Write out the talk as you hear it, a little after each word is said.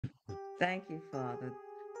Thank you, Father,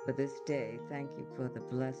 for this day. Thank you for the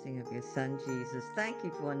blessing of your Son, Jesus. Thank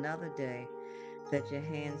you for another day that your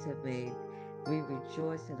hands have made. We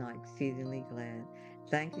rejoice and are exceedingly glad.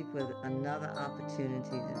 Thank you for another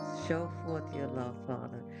opportunity to show forth your love,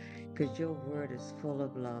 Father, because your word is full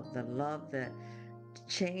of love, the love that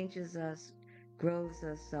changes us, grows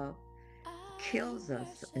us up, kills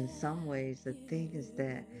us in some ways, the things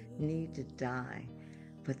that need to die.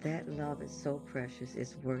 But that love is so precious,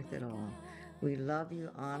 it's worth it all. We love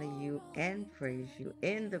you, honor you, and praise you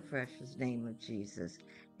in the precious name of Jesus.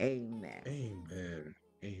 Amen. Amen.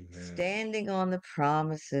 Amen. Standing on the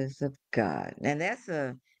promises of God. And that's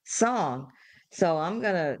a song. So I'm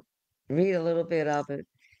going to read a little bit of it.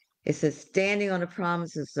 It says, standing on the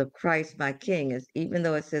promises of Christ, my King, is even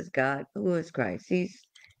though it says God, who is Christ?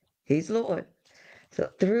 He's Lord. So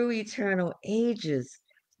through eternal ages,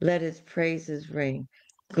 let his praises ring.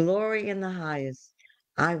 Glory in the highest,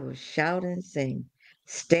 I will shout and sing,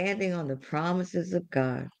 standing on the promises of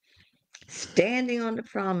God, standing on the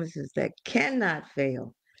promises that cannot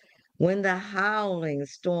fail. When the howling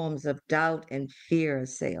storms of doubt and fear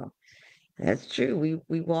assail. That's true.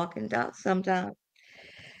 We walk in doubt sometimes.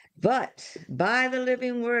 But by the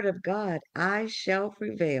living word of God, I shall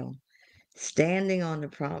prevail, standing on the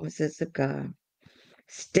promises of God.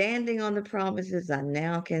 Standing on the promises I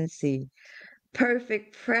now can see.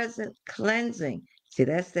 Perfect present cleansing. See,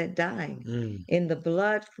 that's that dying Mm. in the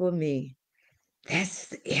blood for me.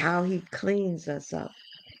 That's how he cleans us up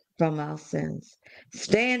from our sins.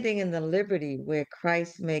 Standing in the liberty where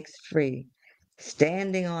Christ makes free.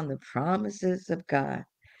 Standing on the promises of God.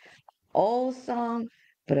 Old song,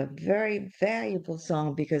 but a very valuable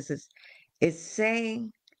song because it's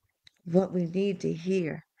saying what we need to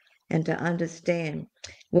hear and to understand.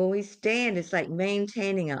 When we stand, it's like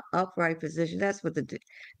maintaining an upright position. That's what the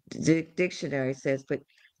dictionary says. But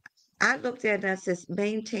I looked at it and I says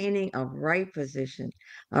maintaining a right position,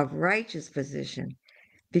 a righteous position.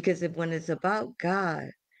 Because when it's about God,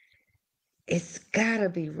 it's got to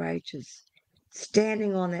be righteous,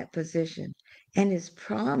 standing on that position. And his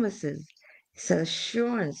promises, it's an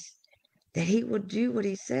assurance that he will do what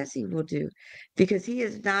he says he will do because he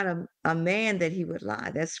is not a man that he would lie.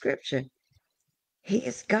 That's scripture. He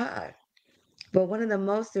is God. But one of the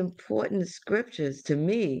most important scriptures to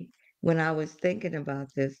me when I was thinking about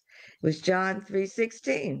this was John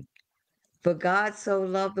 3:16. For God so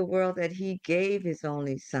loved the world that he gave his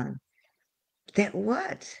only son. That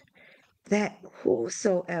what? That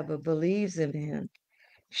whosoever believes in him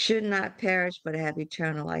should not perish but have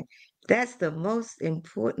eternal life. That's the most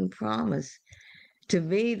important promise to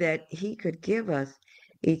me that he could give us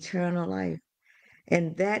eternal life.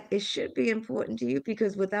 And that it should be important to you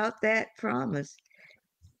because without that promise,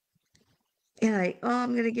 you're like, oh,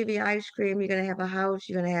 I'm going to give you ice cream. You're going to have a house.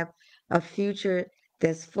 You're going to have a future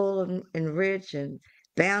that's full and rich and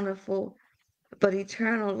bountiful. But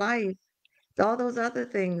eternal life, all those other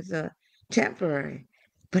things are temporary.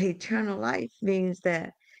 But eternal life means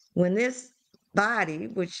that when this body,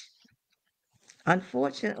 which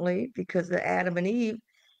unfortunately, because of Adam and Eve,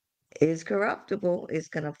 is corruptible, is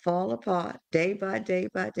going to fall apart day by day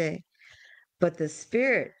by day. But the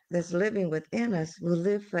spirit that's living within us will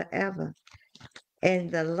live forever. And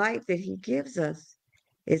the life that he gives us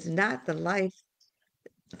is not the life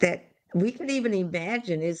that we can even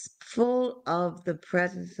imagine, is full of the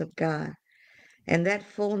presence of God. And that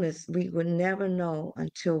fullness we will never know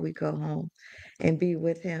until we go home and be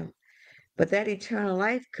with him. But that eternal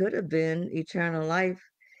life could have been eternal life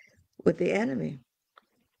with the enemy,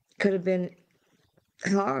 could have been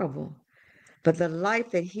horrible. But the life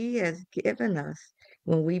that he has given us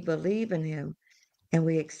when we believe in him and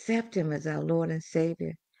we accept him as our Lord and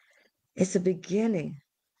Savior, it's a beginning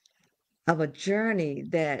of a journey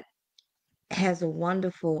that has a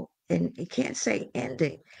wonderful, and you can't say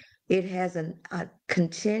ending, it has a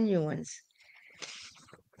continuance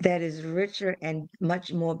that is richer and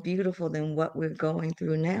much more beautiful than what we're going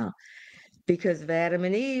through now. Because of Adam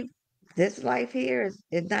and Eve, this life here is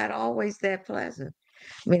not always that pleasant.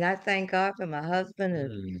 I mean, I thank God for my husband,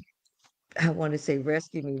 and Mm. I want to say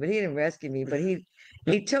rescue me, but he didn't rescue me, but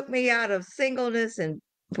he took me out of singleness and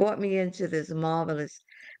brought me into this marvelous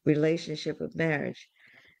relationship of marriage.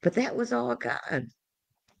 But that was all God.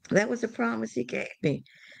 That was a promise he gave me.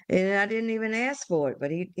 And I didn't even ask for it,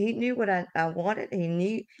 but he knew what I wanted.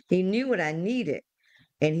 He knew what I needed,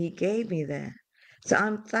 and he gave me that. So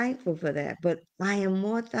I'm thankful for that. But I am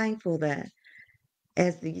more thankful that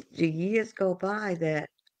as the years go by, that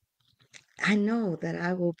I know that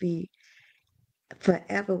I will be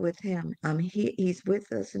forever with him. He's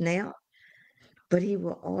with us now, but he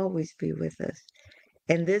will always be with us.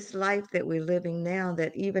 And this life that we're living now,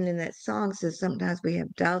 that even in that song says sometimes we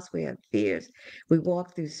have doubts, we have fears, we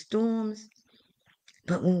walk through storms.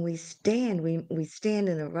 But when we stand, we stand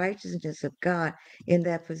in the righteousness of God in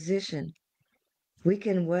that position. We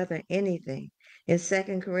can weather anything. In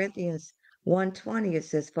 2 Corinthians 1:20, it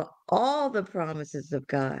says, for all the promises of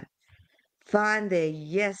God find their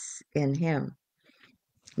yes in him.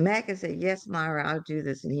 Mac can say, yes, Myra, I'll do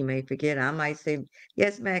this, and he may forget. I might say,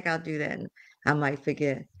 yes, Mac, I'll do that, and I might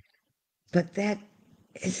forget. But it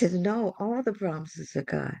says, no, all the promises of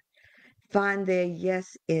God find their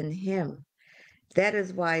yes in him. That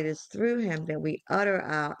is why it is through him that we utter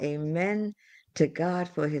our amen to God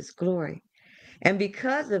for his glory. And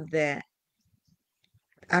because of that,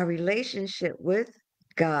 our relationship with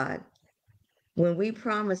God, when we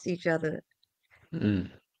promise each other,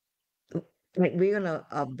 Mm, like we're going to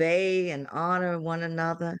obey and honor one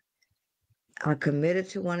another, are committed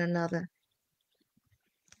to one another,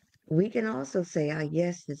 we can also say our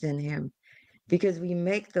yes is in him because we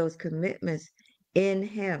make those commitments in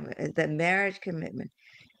him, the marriage commitment.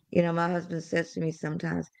 You know, my husband says to me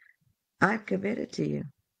sometimes, I'm committed to you.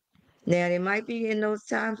 Now, there might be in those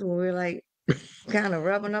times when we're like kind of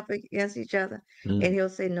rubbing up against each other, and mm, he'll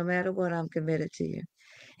say, no matter what, I'm committed to you.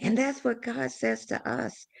 And that's what God says to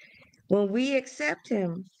us. When we accept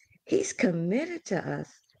him, he's committed to us.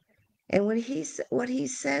 And what he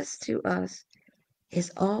says to us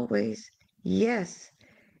is always yes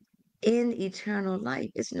in eternal life.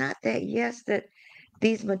 It's not that yes that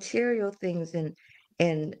these material things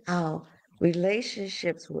and our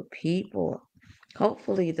relationships with people,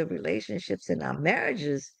 hopefully the relationships in our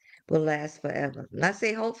marriages will last forever. And I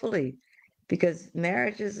say hopefully because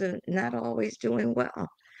marriages are not always doing well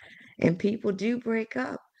and people do break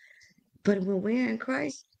up. But when we're in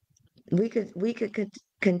Christ, we could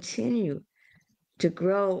continue to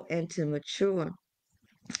grow and to mature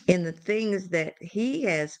in the things that he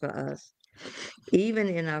has for us, even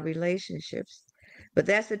in our relationships. But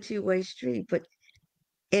that's a two-way street. But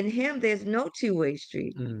in him, there's no two-way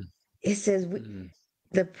street. mm, It says mm,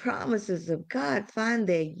 the promises of God find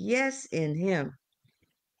their yes in him.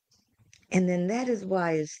 And then that is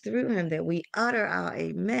why it's through him that we utter our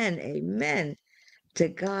amen, amen to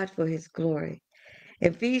God for his glory.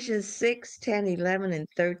 Ephesians 6:10, 11, and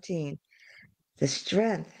 13, the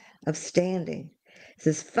strength of standing. It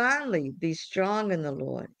says, finally, be strong in the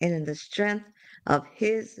Lord and in the strength of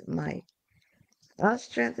his might. Our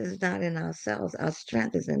strength is not in ourselves. Our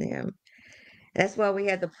strength is in him. That's why we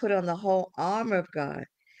had to put on the whole armor of God,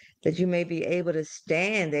 that you may be able to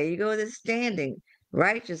stand. There you go, the standing,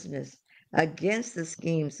 righteousness against the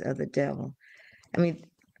schemes of the devil. I mean,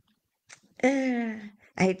 I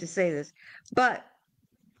hate to say this, but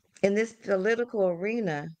in this political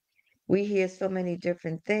arena, we hear so many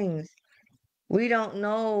different things. We don't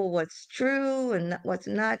know what's true and what's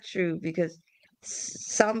not true because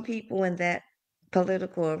some people in that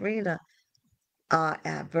political arena are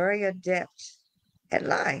very adept at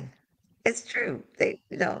lying. It's true.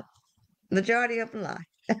 Majority of them lie.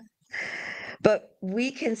 But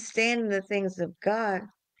we can stand in the things of God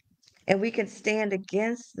and we can stand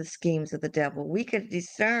against the schemes of the devil. We can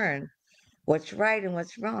discern what's right and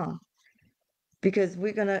what's wrong because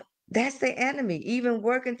that's the enemy, even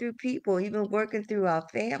working through people, even working through our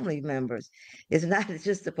family members. It's not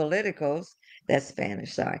just the politicals, that's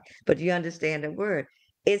Spanish, sorry, but you understand the word.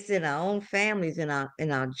 It's in our own families, in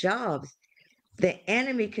our jobs. The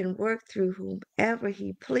enemy can work through whomever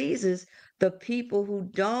he pleases, the people who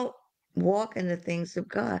don't walk in the things of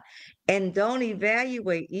God and don't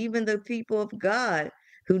evaluate, even the people of God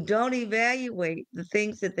who don't evaluate the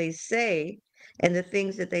things that they say and the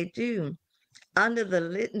things that they do under the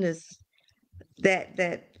litmus,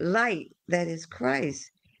 that light that is Christ,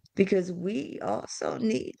 because we also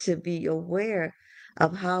need to be aware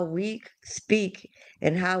of how we speak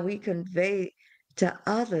and how we convey to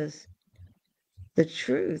others the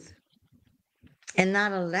truth and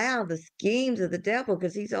not allow the schemes of the devil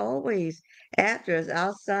because he's always after us.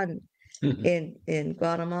 Our son mm. in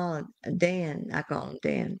Guatemala, Dan, I call him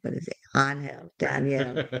Dan, but it's Angel,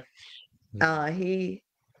 Daniel. Uh, he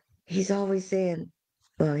he's always saying,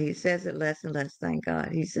 well, he says it less and less, thank God.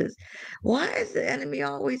 He says, why is the enemy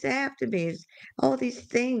always after me? It's all these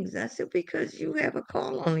things. I said, because you have a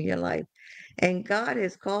call on your life and God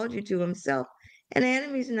has called you to himself. And the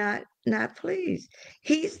enemy's not pleased.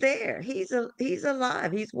 He's there. He's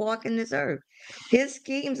alive. He's walking this earth. His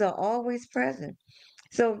schemes are always present.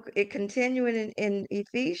 So it continuing in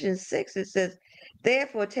Ephesians 6, it says,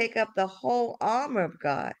 therefore take up the whole armor of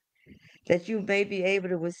God that you may be able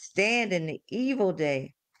to withstand in the evil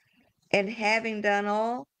day. And having done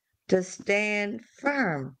all, to stand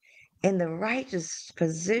firm in the righteous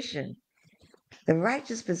position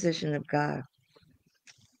of God,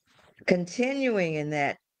 continuing in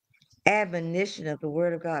that admonition of the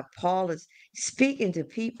word of God. Paul is speaking to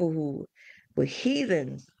people who were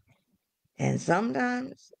heathens, and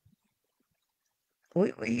sometimes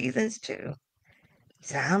we were heathens too.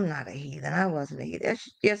 So I'm not a heathen. I wasn't a heathen.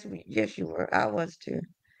 Yes, you were. I was too.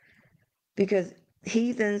 Because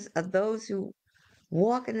heathens are those who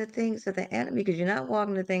walk in the things of the enemy, because you're not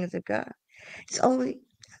walking the things of God. It's only,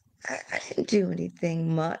 I didn't do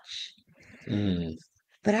anything much, Mm.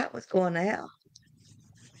 but I was going to hell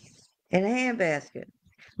in a handbasket.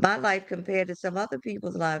 My life compared to some other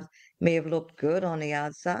people's lives may have looked good on the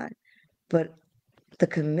outside, but the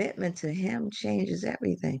commitment to Him changes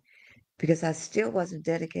everything, because I still wasn't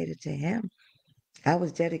dedicated to Him. I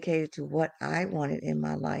was dedicated to what I wanted in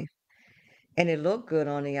my life. And it looked good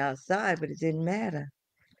on the outside, but it didn't matter.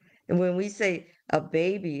 And when we say a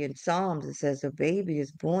baby in Psalms, it says a baby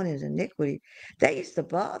is born in iniquity, that used to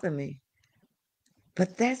bother me.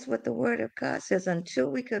 But that's what the Word of God says. Until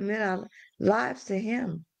we commit our lives to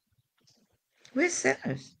Him, we're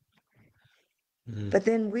sinners. Mm. But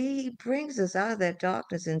then He brings us out of that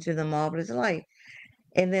darkness into the marvelous light.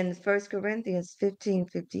 And then 1 Corinthians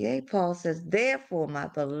 15:58, Paul says, therefore, my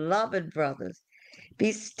beloved brothers,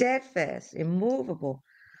 be steadfast, immovable,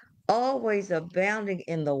 always abounding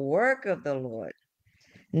in the work of the Lord,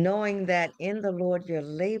 knowing that in the Lord your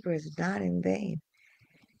labor is not in vain.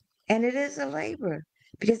 And it is a labor,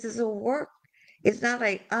 because it's a work. It's not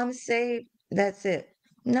like I'm saved, that's it.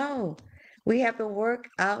 No, we have to work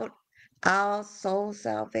out our soul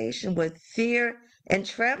salvation with fear and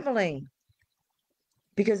trembling,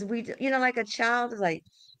 because like a child is like,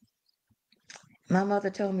 my mother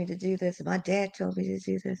told me to do this, my dad told me to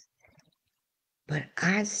do this, but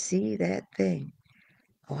I see that thing,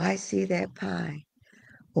 or I see that pie,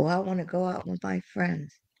 or I want to go out with my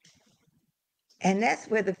friends. And that's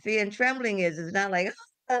where the fear and trembling is. It's not like,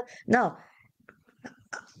 no,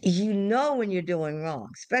 you know when you're doing wrong,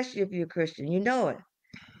 especially if you're a Christian, you know it.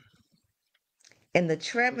 And the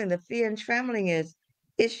trembling, the fear and trembling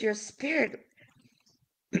it's your spirit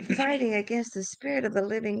fighting against the spirit of the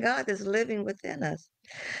living God that's living within us.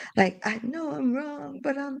 Like, I know I'm wrong,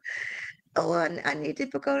 but I need to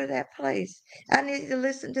go to that place. I need to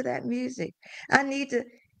listen to that music. I need to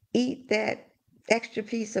eat that extra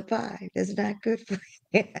piece of pie that's not good for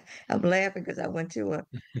you. I'm laughing because I went to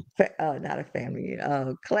not a family,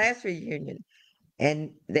 class reunion, and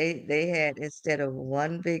they had, instead of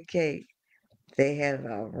one big cake, they had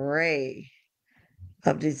an array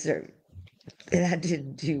of dessert. And I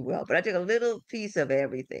didn't do well, but I took a little piece of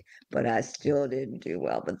everything, but I still didn't do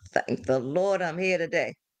well. But thank the Lord I'm here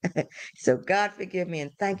today. So God forgive me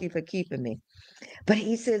and thank you for keeping me. But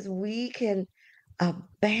He says we can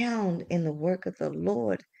abound in the work of the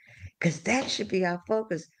Lord, because that should be our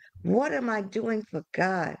focus. What am I doing for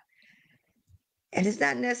God? And it's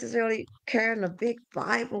not necessarily carrying a big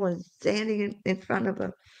Bible and standing in front of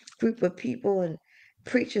a group of people and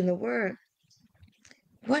preaching the word.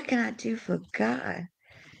 What can I do for God?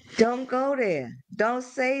 Don't go there. Don't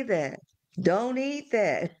say that. Don't eat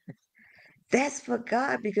that. That's for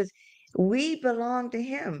God, because we belong to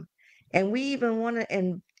Him. And we even want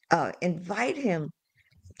to invite Him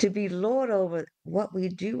to be Lord over what we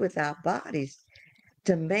do with our bodies,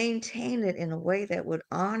 to maintain it in a way that would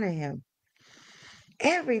honor Him.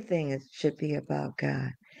 Everything should be about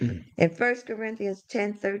God. Mm. In 1 Corinthians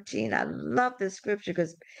 10:13, I love this scripture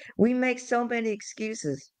because we make so many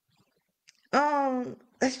excuses. Oh,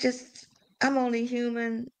 that's just, I'm only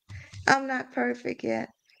human. I'm not perfect yet.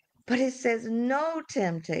 But it says, no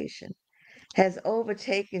temptation has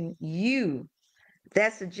overtaken you.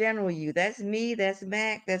 That's the general you. That's me. That's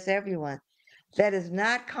Mac. That's everyone. That is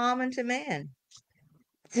not common to man.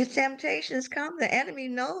 The temptations come. The enemy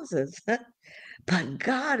knows us. But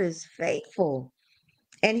God is faithful,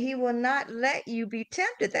 and He will not let you be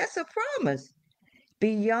tempted. That's a promise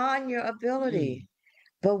beyond your ability. Mm.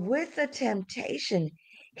 But with the temptation,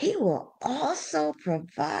 He will also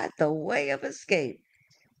provide the way of escape.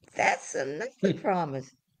 That's another promise,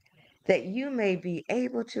 that you may be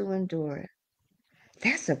able to endure it.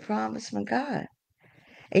 That's a promise from God.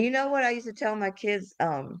 And you know what I used to tell my kids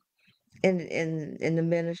in the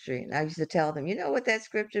ministry? And I used to tell them, you know what that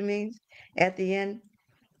scripture means at the end?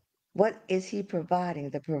 What is He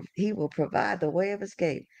providing? He will provide the way of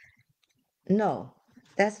escape. No,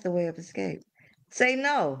 that's the way of escape. Say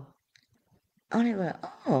no. Only went,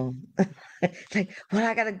 oh, like, well,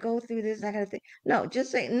 I got to go through this. I got to think. No, just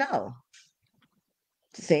say no.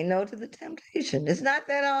 Say no to the temptation. It's not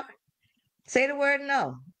that hard. Say the word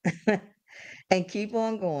no and keep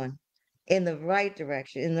on going in the right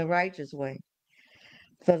direction, in the righteous way.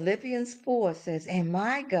 Philippians 4 says, and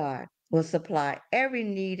my God will supply every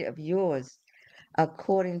need of yours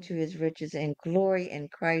according to his riches and glory in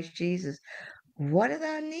Christ Jesus. What are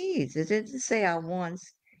our needs? It didn't say our wants.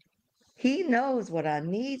 He knows what our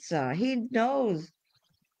needs are. He knows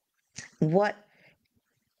what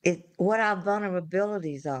what our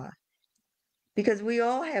vulnerabilities are. Because we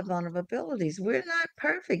all have vulnerabilities. We're not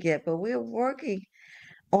perfect yet, but we're working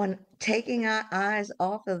on taking our eyes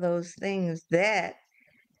off of those things that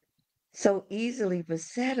so easily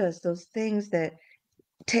beset us, those things that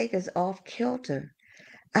take us off kilter.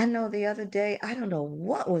 I know the other day, I don't know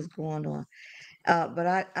what was going on, but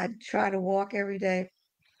I try to walk every day.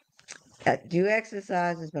 I do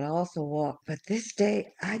exercises, but I also walk. But this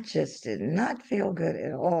day, I just did not feel good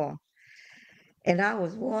at all. And I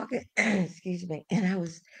was walking, excuse me, and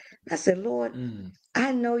I said, Lord, Mm.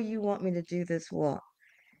 I know you want me to do this walk.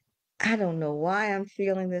 I don't know why I'm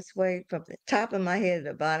feeling this way from the top of my head to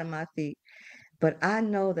the bottom of my feet, but I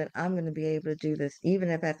know that I'm going to be able to do this, even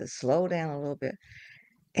if I have to slow down a little bit.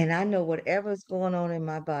 And I know whatever's going on in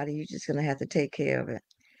my body, you're just going to have to take care of it.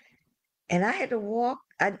 And I had to walk,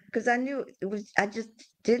 because I knew it was, I just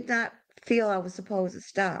did not feel I was supposed to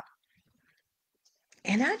stop.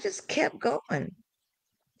 And I just kept going. And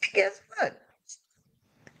guess what?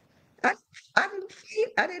 I,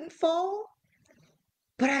 I didn't fall,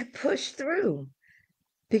 but I pushed through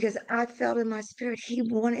because I felt in my spirit he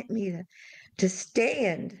wanted me to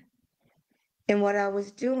stand in what I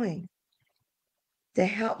was doing to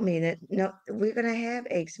help me. That no, we're gonna have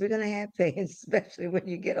aches, we're gonna have pains, especially when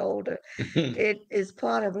you get older. It is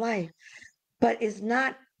part of life, but it's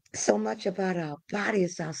not so much about our body,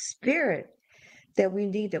 it's our spirit that we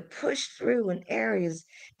need to push through in areas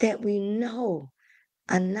that we know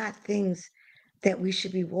are not things that we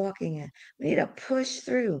should be walking in. We need to push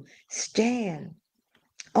through, stand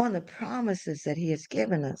on the promises that he has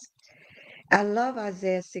given us. I love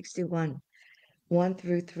Isaiah 61, 1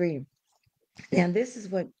 through 3. Now, this is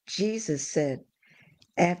what Jesus said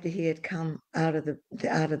after he had come out of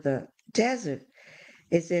the desert.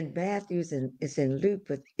 It's in Matthew's and it's in Luke,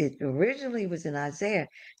 but it originally was in Isaiah.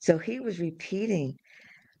 So he was repeating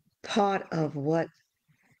part of what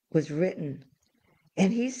was written.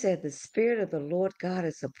 And he said, the Spirit of the Lord God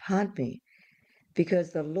is upon me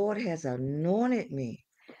because the Lord has anointed me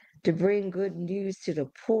to bring good news to the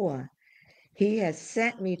poor. He has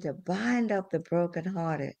sent me to bind up the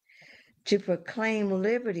brokenhearted, to proclaim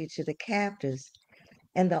liberty to the captives,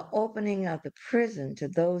 and the opening of the prison to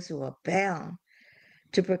those who are bound,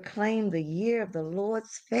 to proclaim the year of the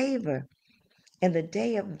Lord's favor and the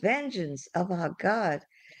day of vengeance of our God,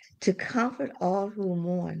 to comfort all who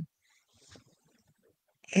mourn.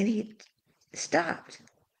 And he stopped.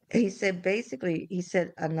 He said, basically, he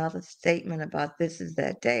said another statement about this is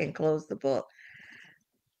that day and closed the book.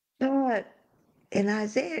 But in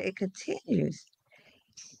Isaiah, it continues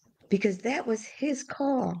because that was his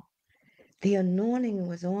call. The anointing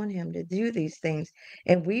was on him to do these things.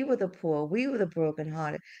 And we were the poor, we were the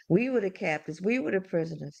brokenhearted, we were the captives, we were the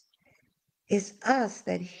prisoners. It's us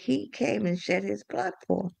that he came and shed his blood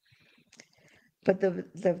for. But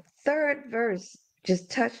the third verse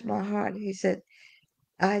just touched my heart. He said,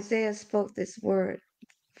 Isaiah spoke this word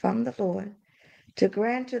from the Lord to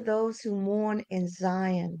grant to those who mourn in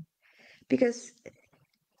Zion. Because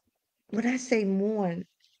when I say mourn,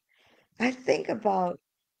 I think about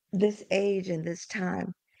this age and this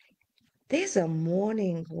time. There's a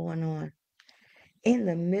mourning going on in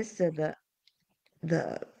the midst of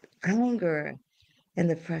the anger and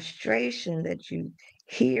the frustration that you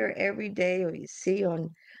hear every day or you see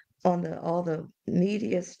on the all the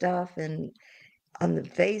media stuff and on the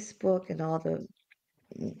Facebook and all the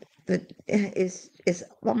it's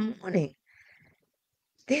a mourning.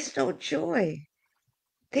 There's no joy.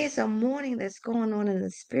 There's a mourning that's going on in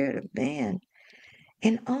the spirit of man,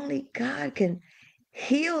 and only God can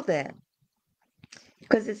heal that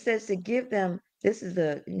because it says to give them. This is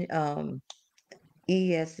the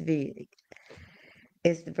ESV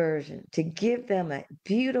is the version to give them a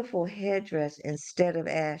beautiful headdress instead of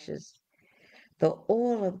ashes, the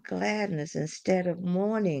oil of gladness instead of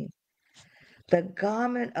mourning, the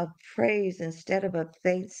garment of praise instead of a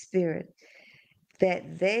faint spirit,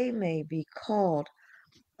 that they may be called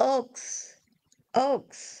oaks,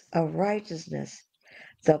 oaks of righteousness,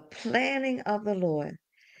 the planting of the Lord,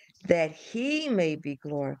 that he may be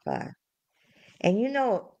glorified. And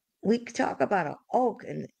we talk about an oak,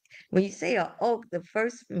 and when you say an oak, the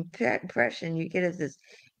first impression you get is this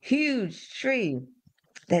huge tree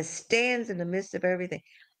that stands in the midst of everything.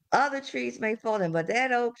 Other trees may fall in, but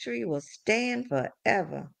that oak tree will stand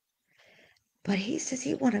forever. But he says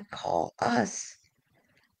he want to call us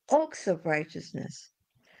oaks of righteousness,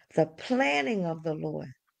 the planting of the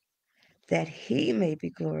Lord, that he may be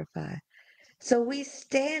glorified. So we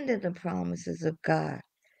stand in the promises of God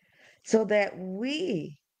so that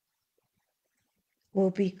we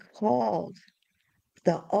will be called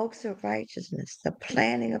the oaks of righteousness, the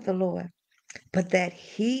planting of the Lord, but that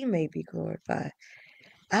he may be glorified.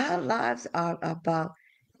 Our lives are about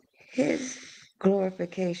his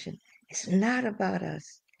glorification. It's not about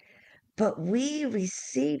us, but we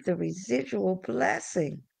receive the residual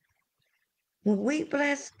blessing. When we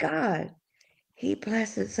bless God, he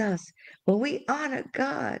blesses us. When we honor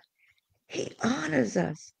God, he honors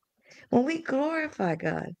us. When we glorify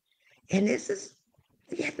God, and this is,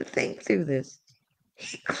 you have to think through this,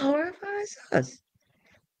 he glorifies us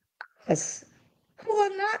who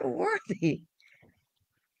are not worthy.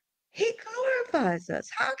 He glorifies us.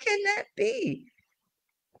 How can that be?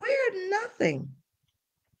 We're nothing.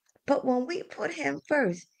 But when we put him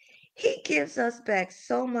first, he gives us back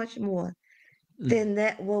so much more Mm, than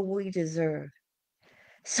that what we deserve.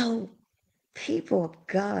 So, people of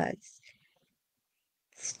God,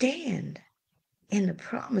 stand in the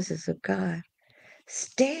promises of God.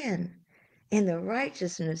 Stand in the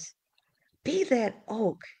righteousness. Be that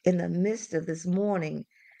oak in the midst of this morning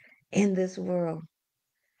in this world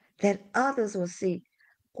that others will see,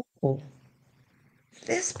 oh,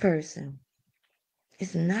 this person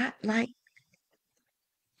is not like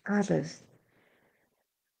others.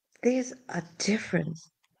 There's a difference.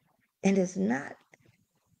 And it's not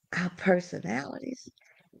our personalities.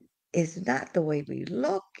 It's not the way we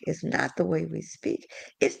look. It's not the way we speak.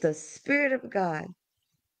 It's the Spirit of God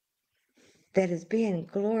that is being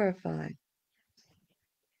glorified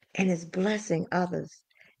and is blessing others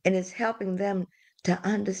and is helping them to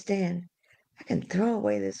understand. I can throw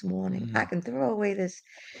away this morning. I mm, can throw away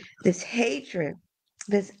this hatred,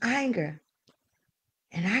 this anger,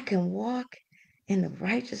 and I can walk in the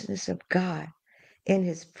righteousness of God, in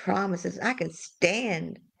his promises. I can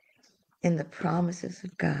stand in the promises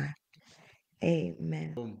of God.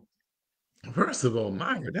 Amen. mm. First of all,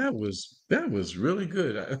 Myra, that was really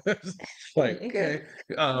good. I was like, Good.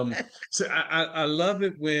 okay. So I love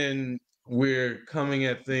it when we're coming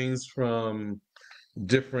at things from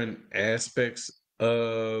different aspects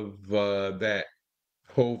of that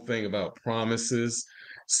whole thing about promises.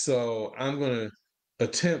 So I'm going to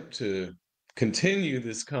attempt to continue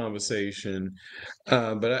this conversation,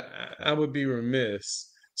 but I would be remiss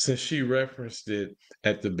since she referenced it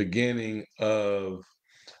at the beginning of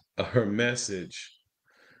her message.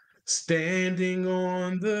 Standing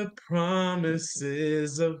on the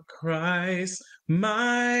promises of Christ,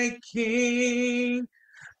 my King,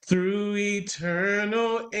 through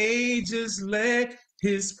eternal ages, let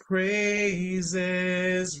his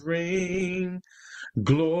praises ring.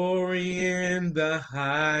 Glory in the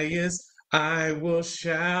highest, I will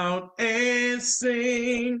shout and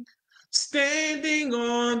sing. Standing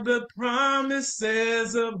on the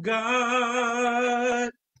promises of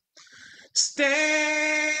God.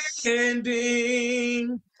 Standing,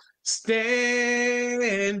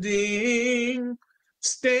 standing,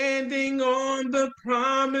 standing on the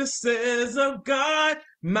promises of God,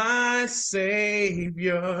 my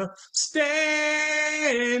Savior.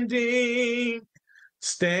 Standing,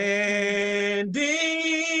 standing.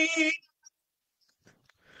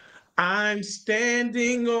 I'm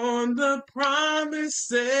standing on the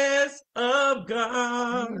promises of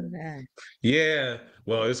God. Amen. Yeah,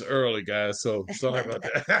 well, it's early, guys, so sorry about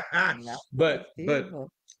that. No, but it's but beautiful.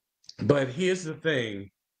 but here's the thing.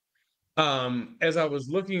 As I was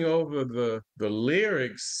looking over the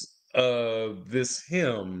lyrics of this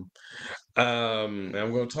hymn, I'm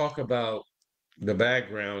going to talk about the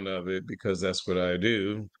background of it because that's what I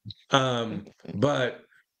do. But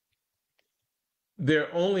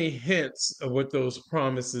they're only hints of what those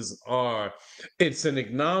promises are. It's an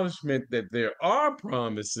acknowledgement that there are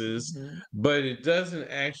promises, Mhm. but it doesn't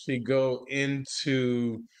actually go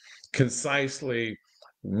into concisely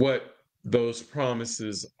what those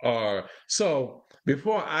promises are. So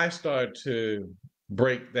before I start to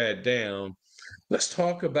break that down, let's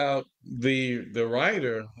talk about the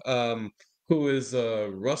writer, who is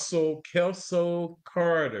Russell Kelso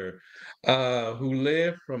Carter, who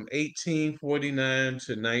lived from 1849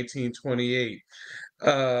 to 1928.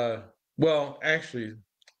 Well, actually,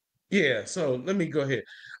 yeah. So let me go ahead.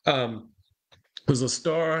 Was a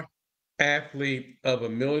star athlete of a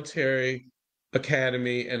military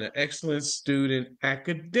academy and an excellent student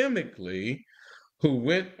academically, who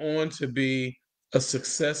went on to be a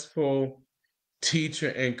successful teacher,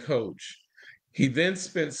 and coach. He then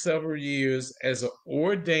spent several years as an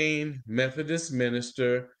ordained Methodist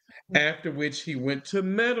minister, after which he went to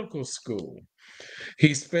medical school.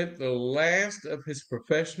 He spent the last of his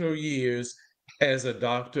professional years as a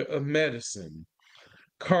doctor of medicine.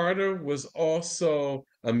 Carter was also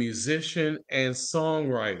a musician and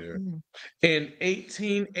songwriter. Mm. In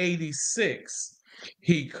 1886,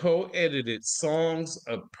 he co edited Songs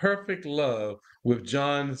of Perfect Love with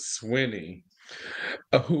John Swinney,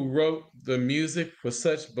 who wrote the music for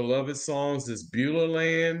such beloved songs as Beulah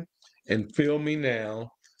Land and Feel Me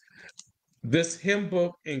Now. This hymn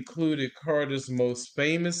book included Carter's most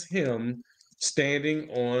famous hymn, Standing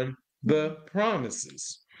on the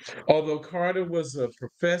Promises. Although Carter was a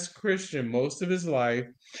professed Christian most of his life,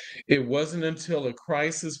 it wasn't until a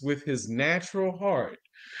crisis with his natural heart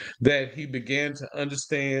that he began to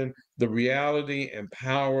understand the reality and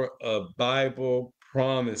power of Bible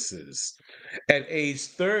promises. At age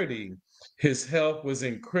 30, his health was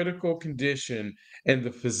in critical condition and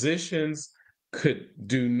the physicians could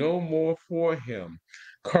do no more for him.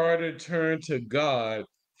 Carter turned to God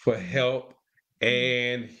for help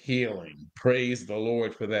and healing. Praise the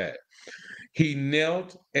Lord for that. He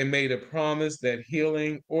knelt and made a promise that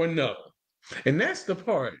healing or no. And that's the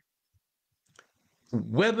part,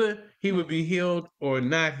 whether he would be healed or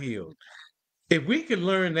not healed. If we could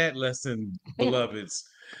learn that lesson, beloveds,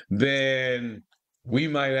 then we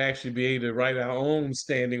might actually be able to write our own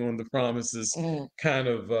standing on the promises Mm. kind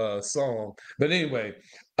of song. But anyway,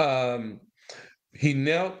 um, he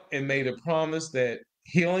knelt and made a promise that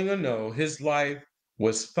healing or no, his life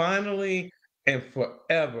was finally and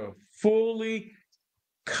forever fully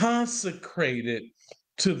consecrated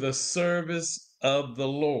to the service of the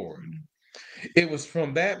Lord. It was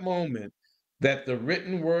from that moment that the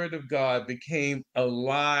written word of God became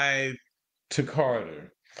alive to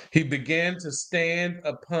Carter. He began to stand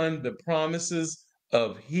upon the promises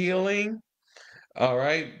of healing, all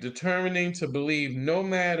right, determining to believe no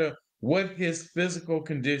matter what his physical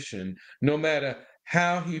condition, no matter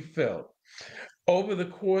how he felt. Over the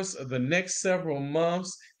course of the next several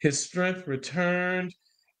months, his strength returned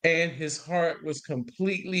and his heart was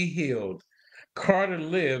completely healed. Carter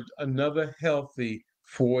lived another healthy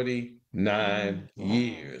 49 Wow.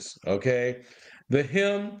 years. Okay. The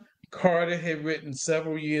hymn Carter had written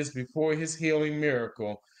several years before his healing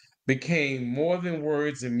miracle became more than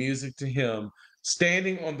words and music to him.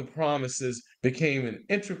 Standing on the promises became an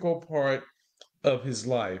integral part of his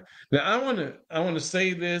life. Now I want to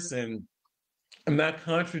say this, and I'm not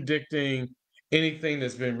contradicting anything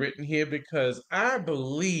that's been written here because I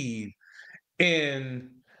believe in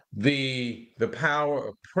the power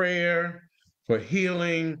of prayer for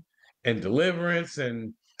healing and deliverance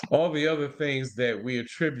and all the other things that we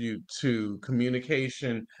attribute to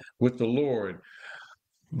communication with the Lord.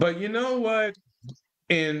 But you know what?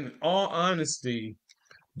 In all honesty,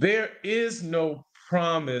 there is no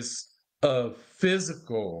promise of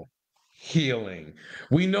physical healing.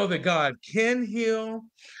 We know that God can heal.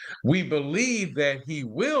 We believe that He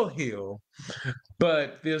will heal,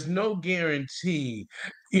 but there's no guarantee,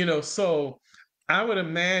 so I would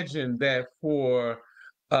imagine that for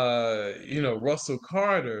Russell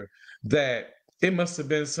Carter, that it must have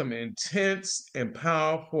been some intense and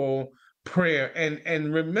powerful prayer.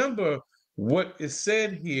 And remember what is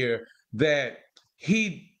said here, that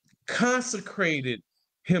he consecrated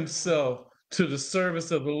himself to the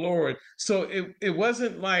service of the Lord. So it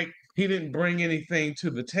wasn't like he didn't bring anything to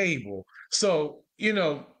the table. So,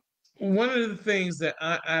 one of the things that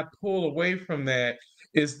I pull away from that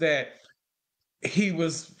is that he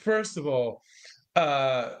was, first of all,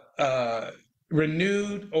 uh, uh,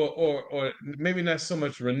 renewed, or maybe not so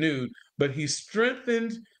much renewed, but he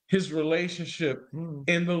strengthened his relationship Mm.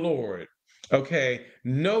 in the Lord. Okay,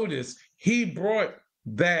 notice he brought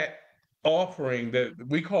that offering that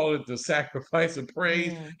we call it the sacrifice of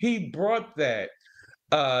praise. Mm. He brought that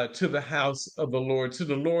to the house of the Lord, to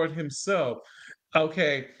the Lord Himself.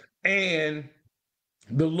 Okay, and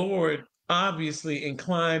the Lord obviously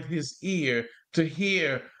inclined His ear to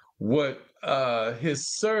hear what His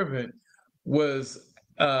servant was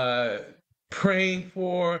praying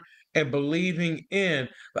for and believing in.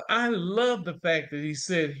 But I love the fact that He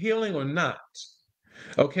said, healing or not.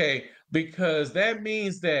 Okay, because that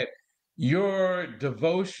means that your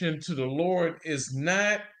devotion to the Lord is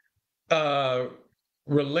not uh,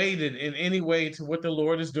 related in any way to what the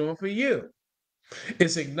Lord is doing for you.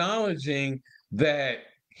 It's acknowledging that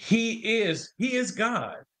He is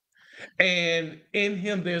God, and in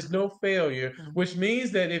Him there's no failure. Mm. Which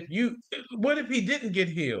means that what if He didn't get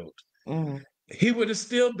healed? Mm. he would have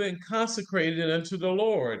still been consecrated unto the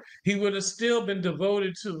Lord. He would have still been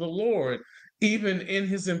devoted to the Lord, even in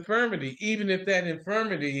his infirmity, even if that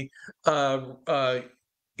infirmity uh, uh,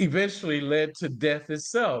 eventually led to death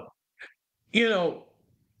itself. You know,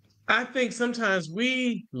 I think sometimes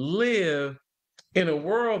we live in a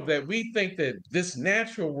world that we think that this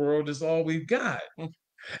natural world is all we've got.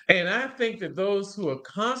 And I think that those who are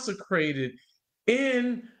consecrated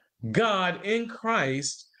in God, in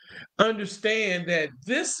Christ, understand that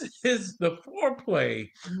this is the foreplay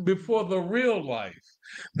before the real life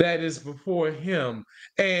that is before Him.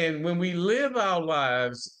 And when we live our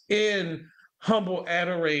lives in humble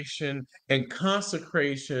adoration and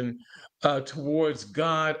consecration towards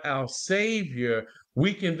God, our Savior,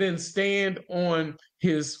 we can then stand on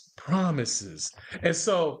His promises. And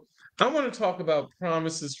so, I want to talk about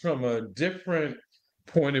promises from a different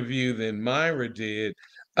point of view than Myra did,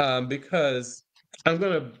 because I'm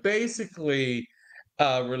going to basically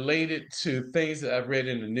relate it to things that I've read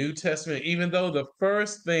in the New Testament, even though the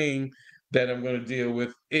first thing that I'm going to deal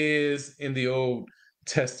with is in the Old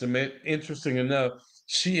Testament. Interesting enough,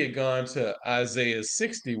 she had gone to Isaiah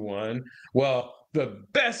 61. Well, the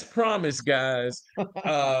best promise, guys,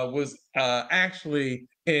 was actually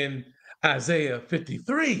in Isaiah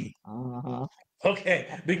 53. Uh-huh.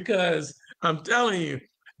 Okay, because I'm telling you,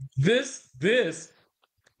 this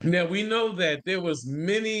now we know that there was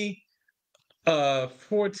many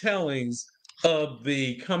foretellings of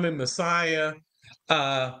the coming Messiah,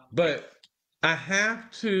 but I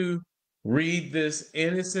have to read this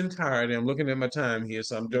in its entirety. I'm looking at my time here,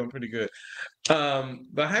 so I'm doing pretty good.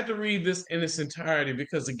 But I had to read this in its entirety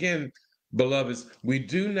because, again, beloveds, we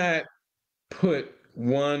do not put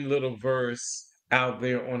one little verse out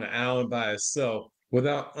there on the island by itself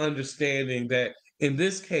without understanding that in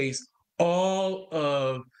this case, all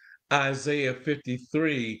of Isaiah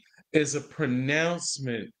 53 is a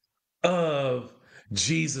pronouncement of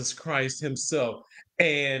Jesus Christ Himself.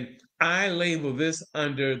 And I label this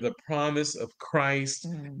under the promise of Christ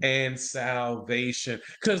Mm, and salvation.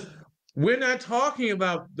 Because we're not talking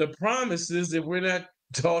about the promises if we're not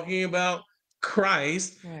talking about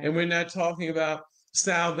Christ and right, we're not talking about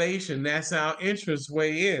salvation. That's our entrance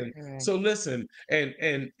way in. correct. So listen,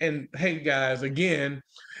 and hey guys, again,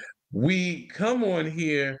 we come on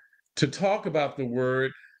here to talk about the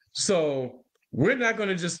word. So we're not going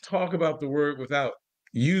to just talk about the word without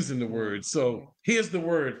using the Right, word. So right. here's the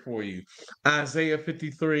word for you: Isaiah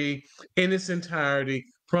 53 in its entirety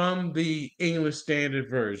from the English Standard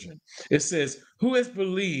Version. It says, "Who has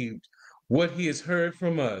believed what he has heard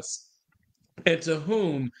from us? And to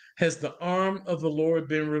whom has the arm of the Lord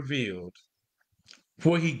been revealed?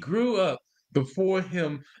 For he grew up before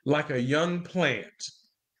him like a young plant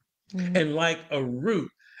Mm, and like a root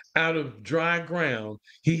out of dry ground.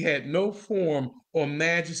 He had no form or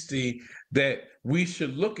majesty that we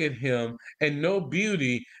should look at him, and no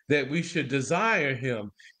beauty that we should desire him.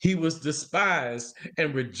 He was despised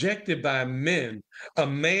and rejected by men, a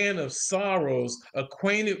man of sorrows,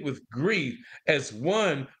 acquainted with grief, as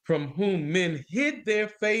one from whom men hid their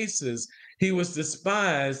faces. He was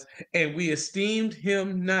despised, and we esteemed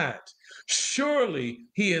him not. Surely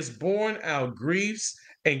he has borne our griefs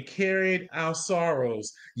and carried our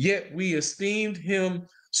sorrows. Yet we esteemed him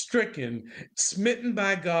stricken, smitten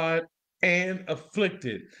by God, and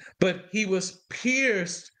afflicted. But he was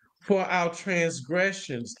pierced for our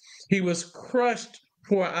transgressions, he was crushed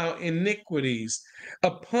for our iniquities.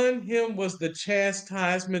 Upon him was the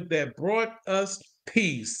chastisement that brought us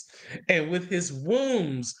peace, and with his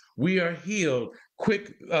wounds we are healed.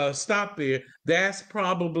 Quick stop there. That's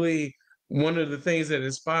probably one of the things that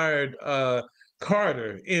inspired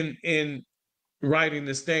Carter in writing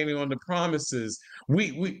the Standing on the Promises.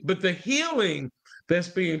 But the healing that's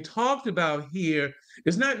being talked about here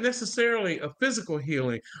is not necessarily a physical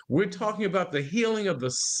healing. We're talking about the healing of the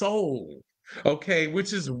soul, okay,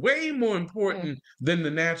 which is way more mm, important than the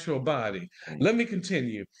natural body. right. Let me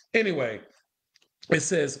continue. Anyway, it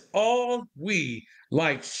says, all we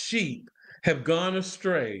like sheep have gone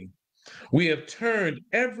astray. We have turned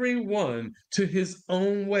every one to his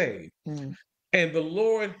own way, Mm, and the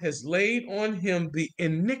Lord has laid on him the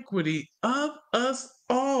iniquity of us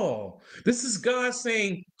all. This is God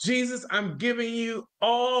saying, Jesus, I'm giving you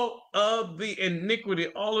all of the iniquity,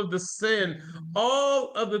 all of the sin, mhm,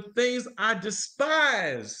 all of the things I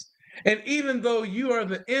despise. And even though you are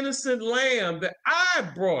the innocent lamb that I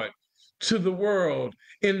brought to the world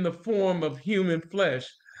in the form of human flesh,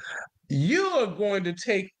 you are going to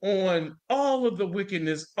take on all of the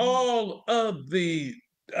wickedness, all of the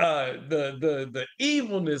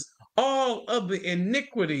evilness, all of the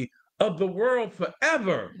iniquity of the world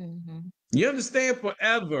forever. mhm, You understand?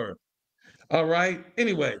 Forever. All right.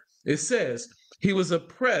 Anyway, it says he was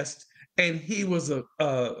oppressed and he was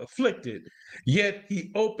afflicted, yet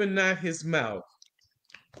he opened not his mouth,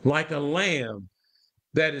 like a lamb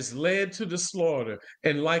that is led to the slaughter,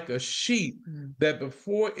 and like a sheep Mm. that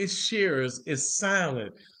before its shearers is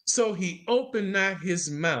silent. So he opened not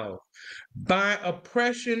his mouth. By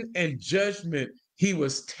oppression and judgment he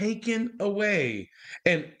was taken away.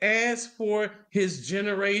 And as for his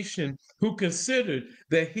generation, who considered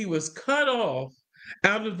that he was cut off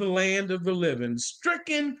out of the land of the living,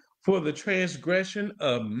 stricken for the transgression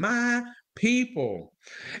of my people,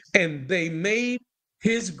 and they made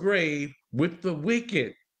his grave with the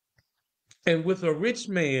wicked and with a rich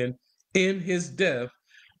man in his death,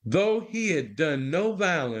 though he had done no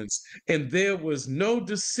violence, and there was no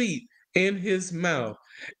deceit in his mouth.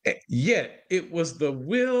 Yet it was the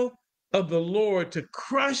will of the Lord to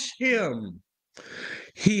crush him.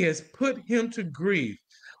 He has put him to grief.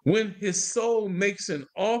 When his soul makes an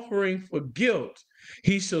offering for guilt,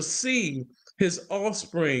 he shall see his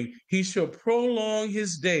offspring, he shall prolong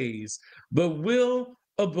his days. The will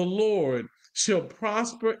of the Lord shall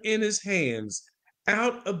prosper in his hands.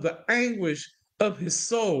 Out of the anguish of his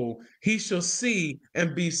soul, he shall see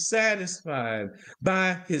and be satisfied.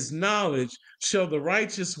 By his knowledge shall the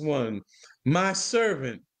righteous one, my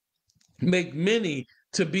servant, make many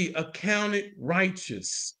to be accounted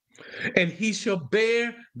righteous, and he shall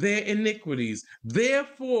bear their iniquities.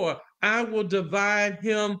 Therefore, I will divide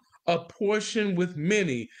him a portion with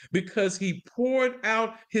many, because he poured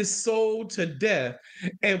out his soul to death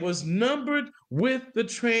and was numbered with the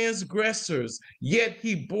transgressors. Yet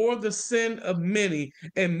he bore the sin of many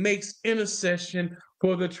and makes intercession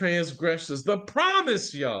for the transgressors. The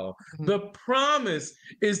promise, y'all, Mm. the promise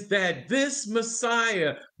is that this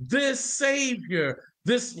Messiah, this Savior,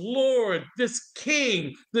 this Lord, this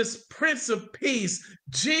King, this Prince of Peace,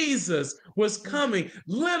 Jesus was coming.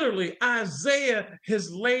 Literally, Isaiah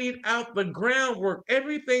has laid out the groundwork,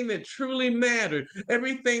 everything that truly mattered,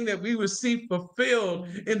 everything that we would see fulfilled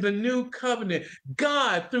in the new covenant.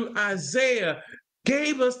 God, through Isaiah,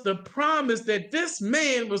 gave us the promise that this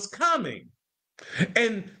man was coming.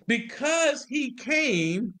 And because he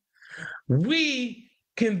came, we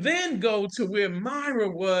can then go to where Myra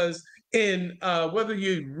was in, whether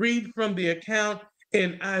you read from the account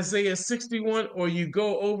in Isaiah 61 or you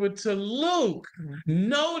go over to Luke. Mm.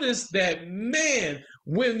 Notice that, man,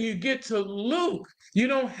 when you get to Luke, you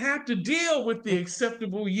don't have to deal with the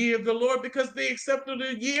acceptable year of the Lord, because the acceptable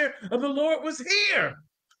year of the Lord was here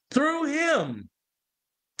through him.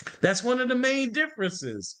 That's one of the main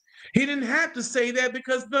differences. He didn't have to say that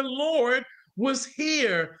because the Lord was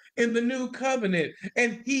here in the new covenant,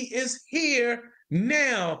 and he is here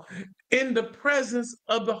now in the presence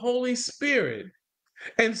of the Holy Spirit.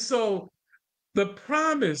 And so the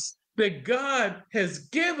promise that God has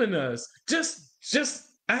given us, just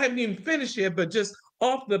I haven't even finished yet, but just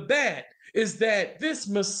off the bat, is that this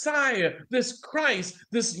Messiah, this Christ,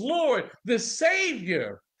 this Lord, this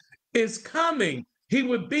Savior is coming. He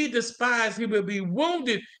would be despised. He would be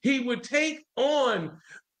wounded. He would take on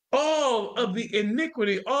all of the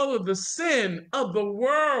iniquity, all of the sin of the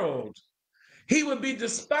world. He would be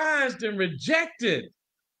despised and rejected.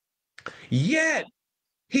 Yet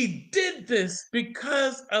he did this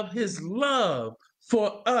because of his love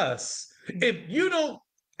for us. If you don't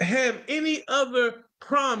have any other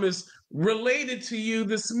promise related to you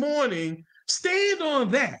this morning, stand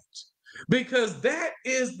on that, because that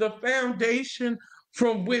is the foundation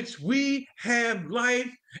from which we have life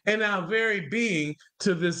and our very being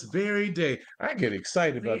to this very day. I get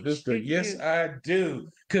excited about this thing. Yes, I do.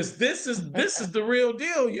 Because this is the real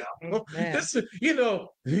deal, y'all. Amen. This is,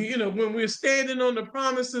 when we're standing on the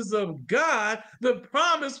promises of God, the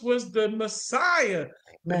promise was the Messiah.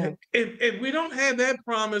 Amen. If we don't have that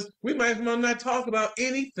promise, we might as well not talk about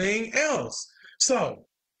anything else. So,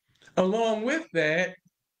 along with that,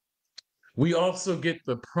 we also get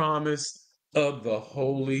the promise of the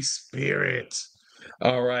Holy Spirit.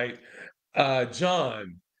 All right.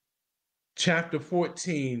 John chapter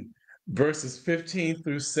 14, verses 15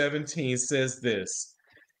 through 17 says this: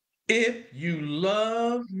 If you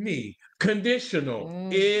love me, conditional,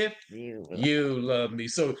 Mm. if You will. you love me.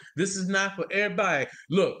 So this is not for everybody.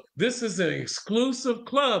 Look, this is an exclusive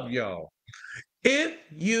club, y'all. If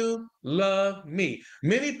you love me.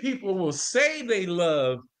 Many people will say they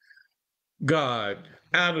love God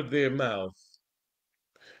out of their mouth.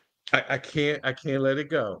 I can't let it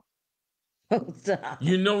go. Oh, stop.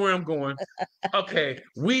 You know where I'm going. Okay,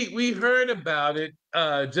 we heard about it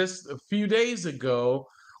just a few days ago,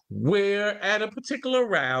 where at a particular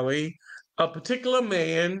rally, a particular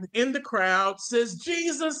man in the crowd says,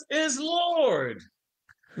 Jesus is Lord.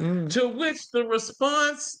 Mm. To which the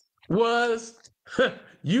response was,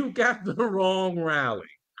 you got the wrong rally.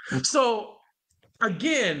 So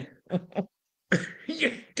again,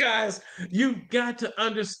 you guys, you got to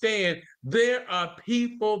understand there are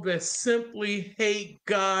people that simply hate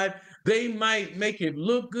God. They might make it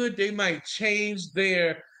look good. They might change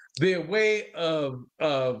their way of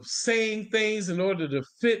saying things in order to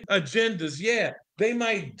fit agendas. Yeah, they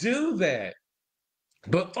might do that.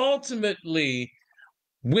 But ultimately,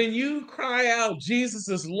 when you cry out, Jesus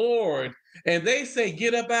is Lord, and they say,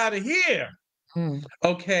 get up out of here, Mm.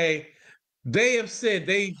 okay, they have said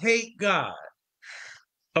they hate God.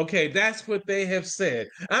 Okay, that's what they have said.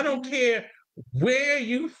 I don't care where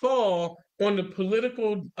you fall on the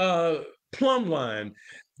political plumb line,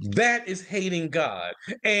 that is hating God.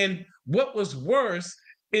 And what was worse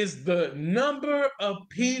is the number of Mm.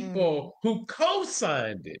 people who co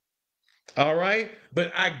signed it. All right.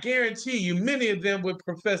 But I guarantee you, many of them would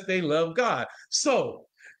profess they love God. So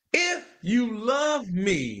if you love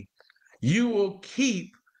me, you will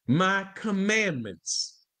keep my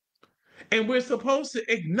commandments. And we're supposed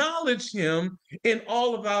to acknowledge him in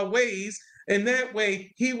all of our ways. And that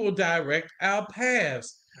way he will direct our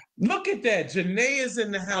paths. Look at that. Janae is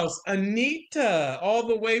in the house. Anita, all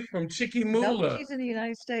the way from No, Chiquimula. she's in the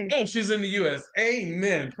United States. Oh, she's in the US.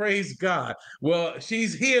 Amen. Praise God. Well,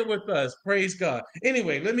 she's here with us. Praise God.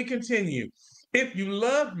 Anyway, let me continue. If you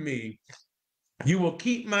love me, you will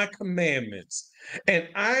keep my commandments, and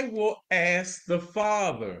I will ask the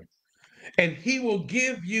Father, and he will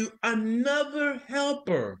give you another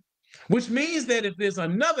helper, which means that if there's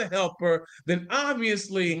another helper, then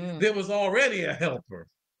obviously Mm. there was already a helper.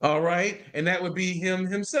 All right. And that would be him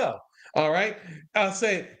himself. All right. I'll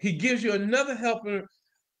say he gives you another helper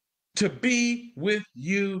to be with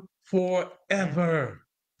you Ever. forever.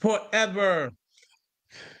 Forever.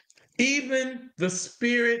 Even the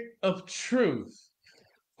Spirit of truth,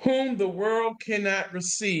 whom the world cannot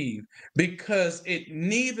receive, because it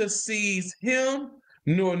neither sees him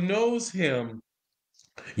nor knows him.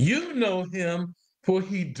 You know him, for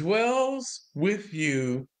he dwells with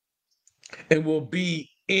you and will be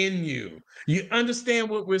in you. You understand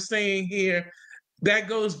what we're saying here? That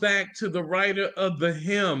goes back to the writer of the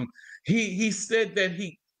hymn. He said that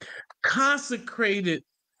he consecrated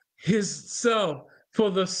himself for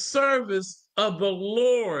the service of the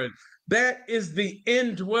Lord. That is the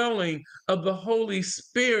indwelling of the Holy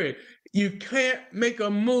Spirit. You can't make a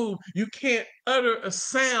move, you can't utter a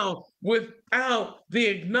sound without the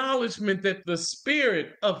acknowledgement that the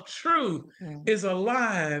Spirit of truth Mm. is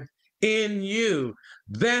alive in you.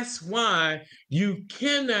 That's why you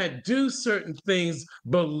cannot do certain things,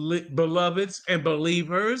 beloveds and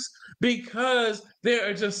believers, because there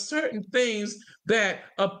are just certain things that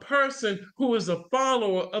a person who is a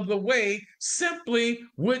follower of the way simply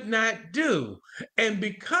would not do. And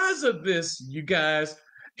because of this, you guys,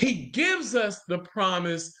 he gives us the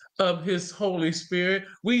promise of his Holy Spirit.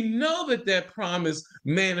 We know that that promise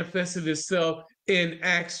manifested itself in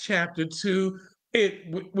Acts chapter 2,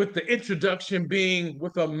 with the introduction being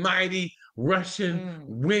with a mighty rushing Mm.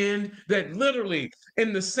 wind, that literally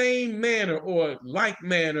in the same manner or like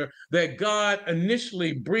manner that God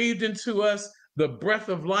initially breathed into us the breath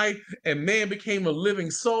of life and man became a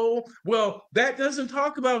living soul. Well, that doesn't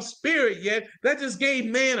talk about spirit yet. That just gave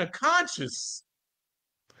man a conscience.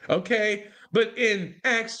 Okay. But in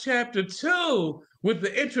Acts chapter 2, with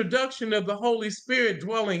the introduction of the Holy Spirit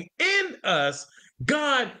dwelling in us,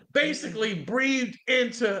 God Mm. basically breathed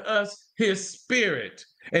into us his spirit.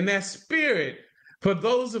 And that spirit, for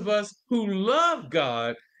those of us who love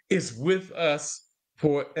God, is with us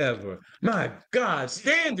forever. My God,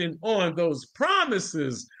 standing on those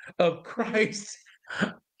promises of Christ,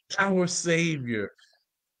 our Savior.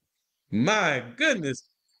 My goodness.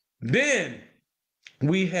 Then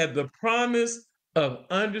we have the promise of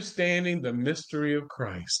understanding the mystery of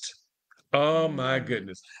Christ. Oh my Mm.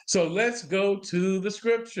 goodness. So let's go to the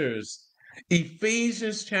scriptures.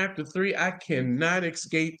 Ephesians chapter 3. I cannot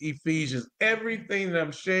escape Ephesians. Everything that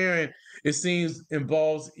I'm sharing, it seems,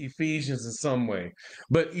 involves Ephesians in some way.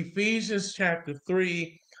 But Ephesians chapter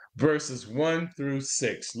 3, verses 1 through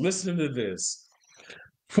 6. Listen to this.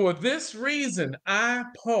 For this reason, I,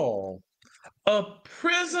 Paul, a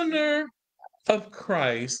prisoner of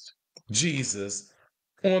Christ Jesus,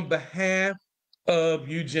 on behalf of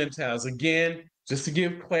you Gentiles. Again, just to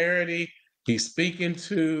give clarity, he's speaking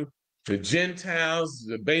to the Gentiles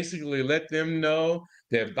to basically let them know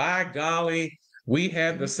that by golly, we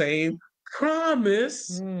have the same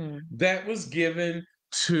promise Mm. that was given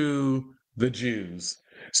to the Jews.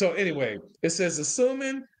 So, anyway, it says,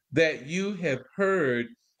 assuming that you have heard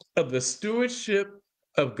of the stewardship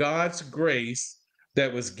of God's grace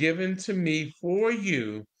that was given to me for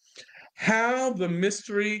you, how the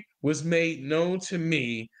mystery was made known to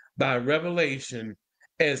me by revelation,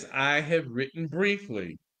 as I have written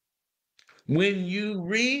briefly. When you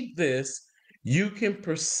read this, you can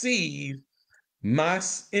perceive my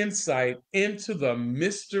insight into the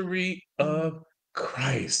mystery of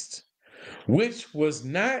Christ, which was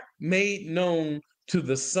not made known to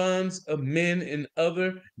the sons of men in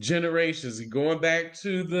other generations. Going back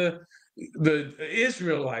to the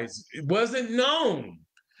Israelites, it wasn't known.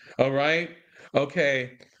 All right.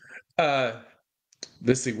 Okay. Uh,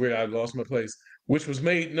 let's see where I lost my place. Which was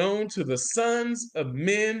made known to the sons of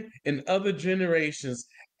men in other generations,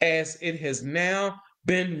 as it has now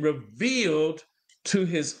been revealed to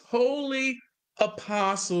his holy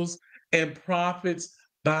apostles and prophets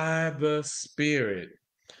by the Spirit.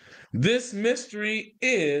 This mystery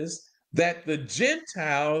is that the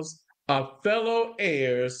Gentiles are fellow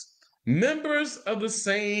heirs, members of the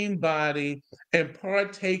same body, and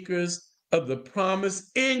partakers of the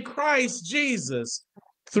promise in Christ Jesus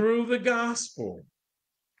through the gospel.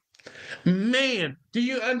 Man, do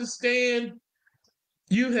you understand?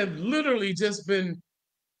 You have literally just been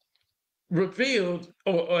revealed,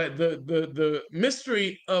 or the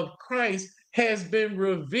mystery of Christ has been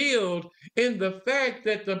revealed in the fact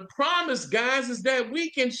that the promise, guys, is that we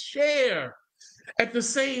can share at the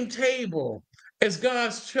same table as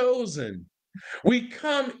God's chosen. We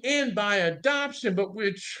come in by adoption, but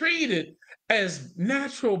we're treated as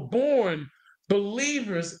natural born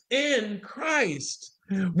believers in Christ.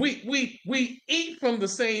 We eat from the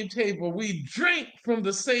same table, we drink from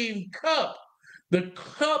the same cup, the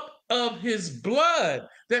cup of his blood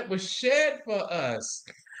that was shed for us.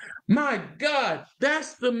 My God,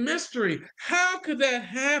 that's the mystery. How could that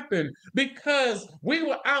happen? Because we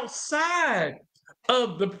were outside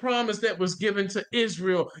of the promise that was given to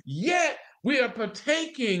Israel, yet we are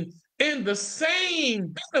partaking in the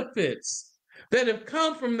same benefits that have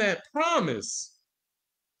come from that promise.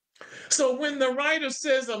 So when the writer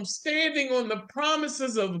says, I'm standing on the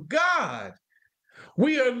promises of God,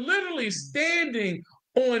 we are literally standing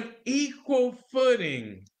on equal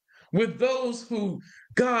footing with those who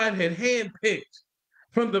God had handpicked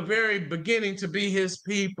from the very beginning to be his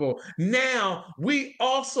people. Now we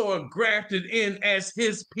also are grafted in as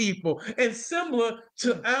his people. And similar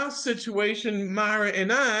to our situation, Myra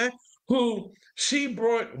and I, who she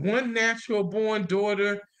brought one natural born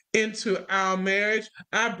daughter into our marriage.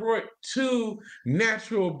 I brought two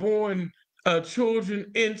natural born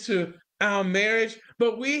children into our marriage,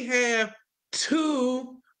 but we have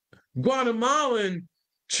two Guatemalan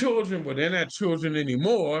children. Well, they're not children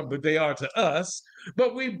anymore, but they are to us.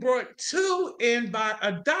 But we brought two in by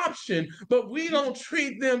adoption, but we don't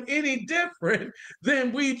treat them any different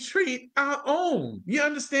than we treat our own. You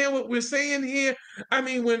understand what we're saying here? I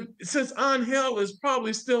mean, since Angel is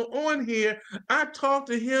probably still on here, I talk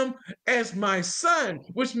to him as my son,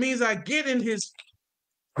 which means I get in his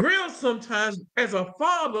grill sometimes as a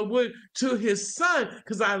father would to his son,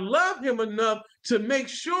 because I love him enough to make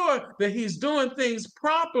sure that he's doing things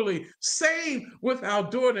properly. Same with our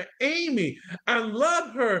daughter Amy. I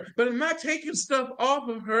love her, but I'm not taking stuff off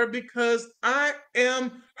of her because I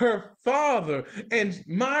am her father and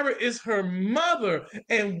Myra is her mother,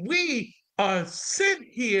 and we are sent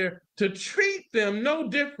here to treat them no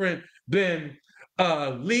different than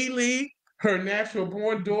Lily, her natural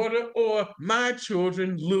born daughter, or my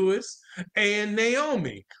children, Louis and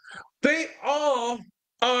Naomi. They all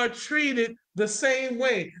are treated the same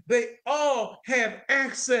way. They all have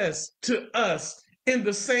access to us in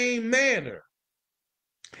the same manner.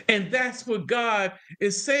 And that's what God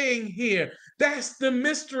is saying here. That's the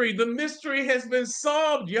mystery. The mystery has been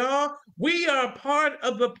solved, y'all. We are part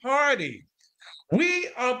of the party. We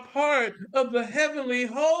are part of the heavenly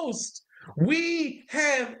host. We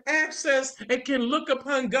have access and can look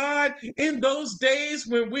upon God in those days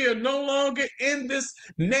when we are no longer in this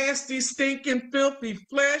nasty, stinking, filthy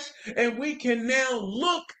flesh. And we can now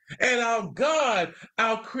look at our God,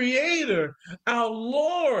 our Creator, our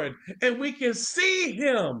Lord, and we can see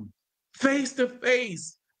Him face to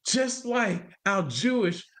face, just like our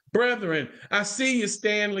Jewish brethren. I see you,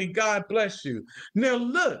 Stanley. God bless you. Now,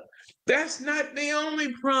 look. That's not the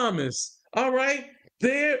only promise. All right.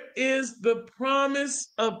 There is the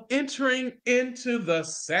promise of entering into the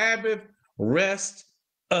Sabbath rest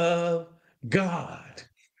of God.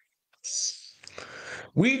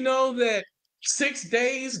 We know that 6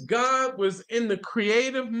 days God was in the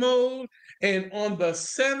creative mode, and on the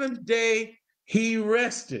seventh day, he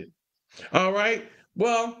rested. All right.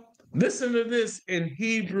 Well, listen to this in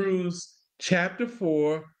Hebrews chapter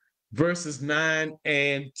 4, verses 9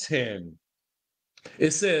 and 10.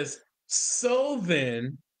 It says, "So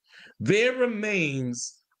then, there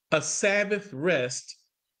remains a Sabbath rest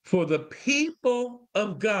for the people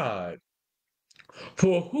of God.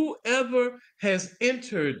 For whoever has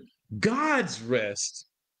entered God's rest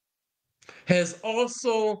has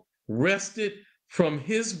also rested from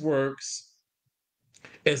his works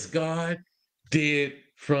as God did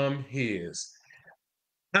from his."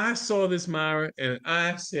 I saw this, Myra, and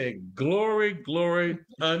I said, "Glory, glory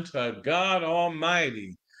unto God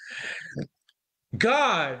Almighty."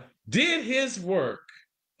 God did his work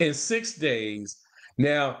in 6 days.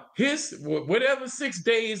 Now, his whatever 6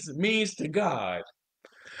 days means to God,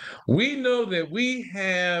 we know that we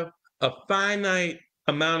have a finite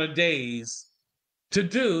amount of days to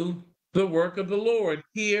do the work of the Lord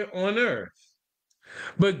here on earth.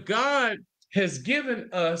 But God has given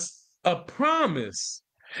us a promise.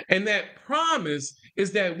 And that promise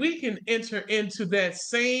is that we can enter into that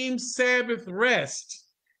same Sabbath rest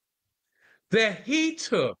that he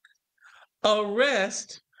took, a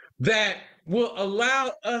rest that will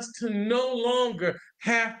allow us to no longer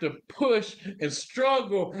have to push and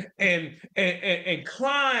struggle and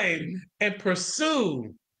climb and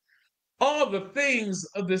pursue all the things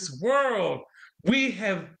of this world. We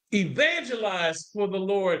have evangelized for the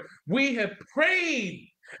Lord. We have prayed,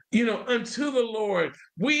 unto the Lord.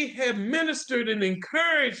 We have ministered and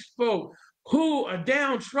encouraged folk who are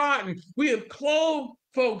downtrodden. We have clothed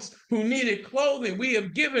folks who needed clothing. We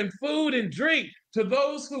have given food and drink to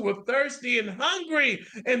those who were thirsty and hungry.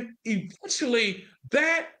 And eventually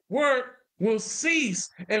that work will cease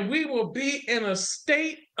and we will be in a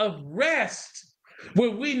state of rest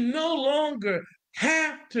where we no longer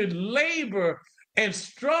have to labor and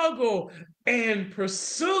struggle and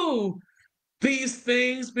pursue these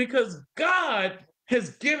things because God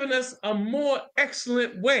has given us a more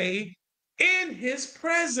excellent way in his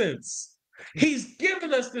presence. He's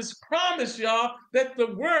given us this promise, y'all, that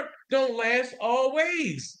the work don't last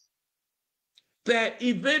always, that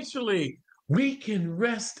eventually we can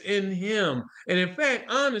rest in him. And in fact,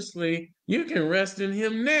 honestly, you can rest in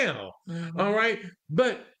him now. All right.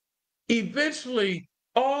 But eventually,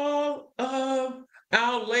 all of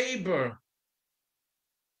our labor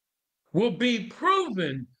will be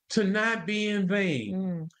proven to not be in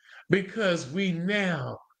vain because we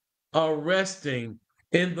now are resting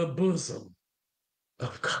in the bosom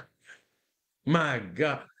of God. My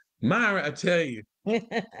God. Myra, I tell you,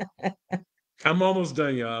 I'm almost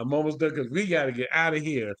done, y'all. I'm almost done because we got to get out of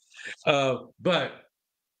here. But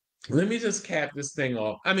let me just cap this thing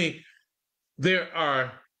off. I mean, there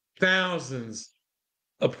are thousands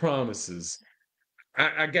of promises.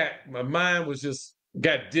 I got my mind was just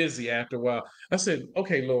got dizzy after a while. I said,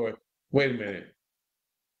 "Okay, Lord, wait a minute.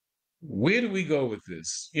 Where do we go with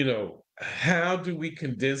this? How do we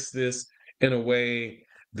condense this in a way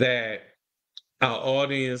that our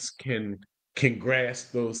audience can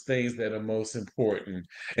grasp those things that are most important?"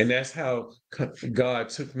 And that's how God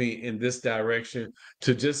took me in this direction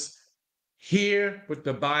to just hear what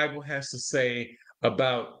the Bible has to say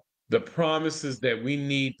about the promises that we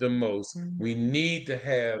need the most. We need to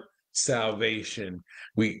have salvation.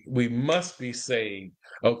 We must be saved.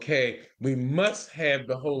 Okay, we must have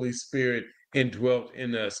the Holy Spirit indwelt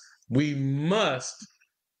in us. We must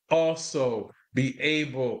also be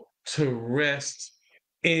able to rest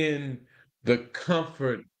in the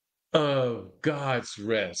comfort of God's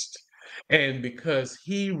rest. And because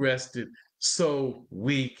he rested, so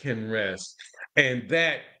we can rest. And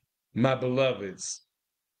that, my beloveds,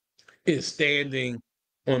 is standing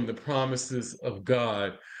on the promises of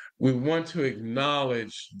God. We want to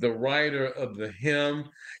acknowledge the writer of the hymn.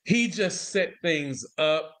 He just set things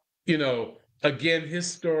up. Again,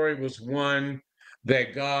 his story was one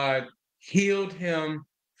that God healed him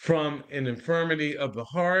from an infirmity of the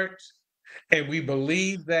heart. And we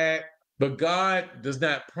believe that, but God does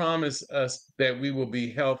not promise us that we will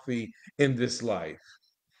be healthy in this life.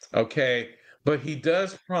 Okay. But he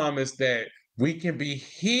does promise that we can be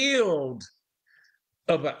healed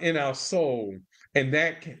in our soul, and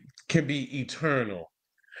that can be eternal.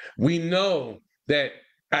 We know that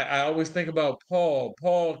I always think about Paul.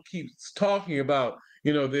 Paul keeps talking about,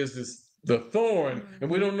 there's the thorn, and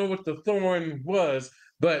we don't know what the thorn was,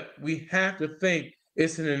 but we have to think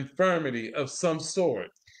it's an infirmity of some sort.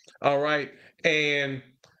 All right. And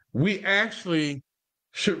we actually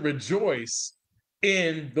should rejoice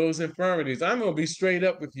in those infirmities. I'm going to be straight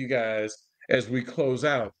up with you guys as we close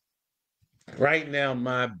out. Right now,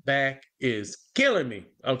 my back is killing me.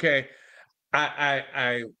 Okay.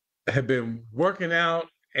 I have been working out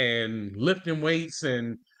and lifting weights,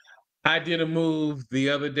 and I did a move the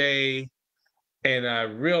other day, and I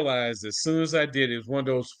realized as soon as I did it, it was one of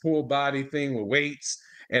those full body thing with weights.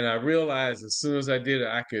 And I realized as soon as I did it,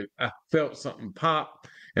 I felt something pop,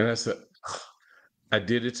 and I said, I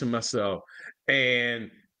did it to myself. And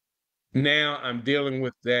now I'm dealing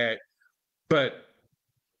with that. But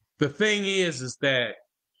the thing is that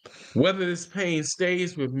whether this pain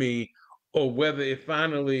stays with me or whether it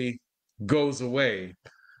finally goes away,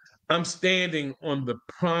 I'm standing on the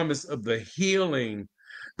promise of the healing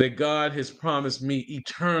that God has promised me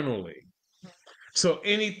eternally. So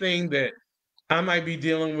anything that I might be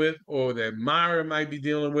dealing with, or that Myra might be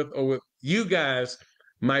dealing with, or what you guys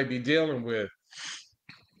might be dealing with,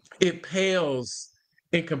 it pales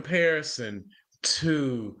in comparison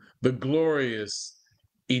to the glorious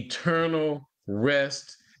eternal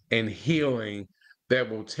rest and healing that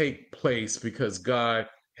will take place because God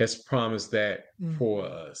has promised that for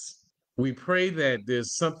Mhm. us. We pray that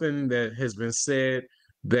there's something that has been said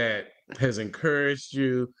that has encouraged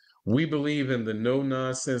you. We believe in the no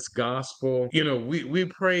nonsense gospel. We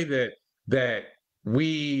pray that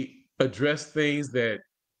we address things that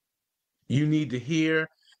you need to hear.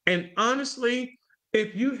 And honestly,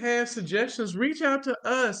 if you have suggestions, reach out to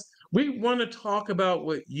us. We want to talk about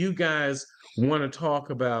what you guys want to talk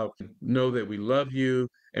about. Know that we love you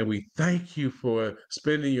and we thank you for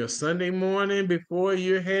spending your Sunday morning before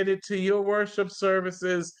you're headed to your worship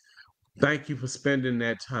services. Thank you for spending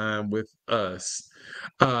that time with us.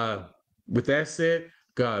 Uh, with that said,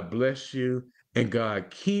 God bless you and God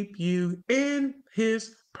keep you in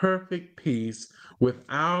his perfect peace with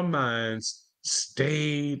our minds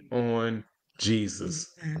stayed on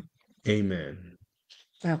Jesus. Amen. Amen.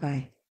 Bye bye.